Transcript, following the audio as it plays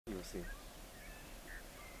the same.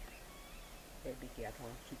 Be careful,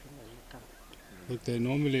 keeping on the lookout. Look, they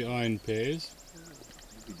normally are in pairs.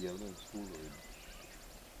 Maybe the other one's full already.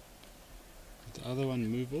 Did the other one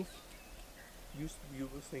move off? You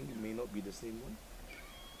were saying it may not be the same one?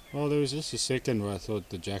 Well, there was just a second where I thought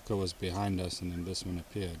the jackal was behind us and then this one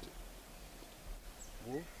appeared.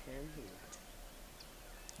 Wolf and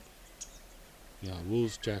Yeah,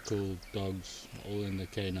 wolves, jackal, dogs, all in the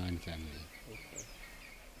canine family. okay.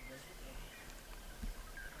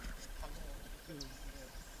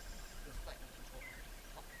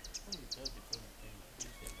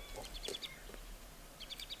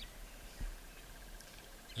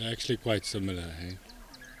 They're actually quite similar, hey?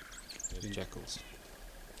 They're jackals.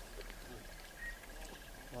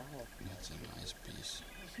 Wow. That's a nice piece.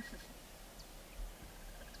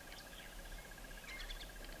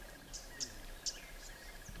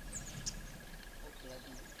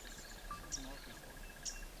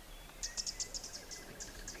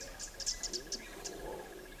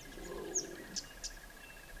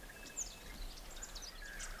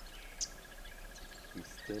 He's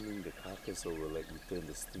turning the carcass over like we turn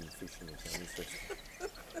the steamed fish in a Chinese restaurant.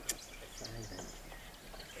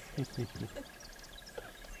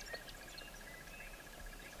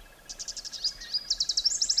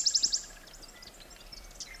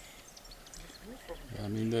 I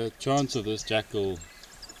mean, the chance of this jackal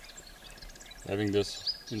having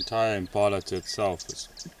this entire impala to itself is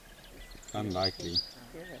unlikely.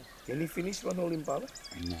 Yeah. Can he finish one whole impala?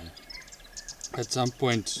 No. At some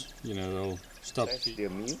point, you know, they'll stop. Stash their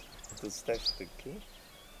meal? To stash the kill?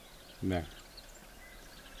 No.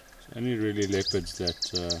 It's only really leopards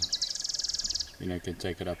that, you know, can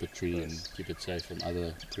take it up a tree and keep it safe from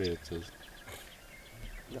other predators.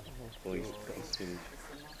 No. Oh, he's finished.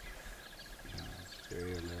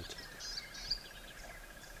 Very alert.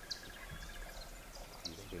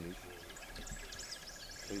 He's finished.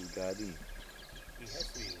 So he's guarding. He has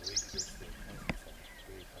to be really this thing.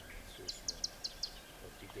 Very funny, so small.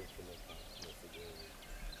 But he gets a lot of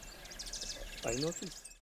I noticed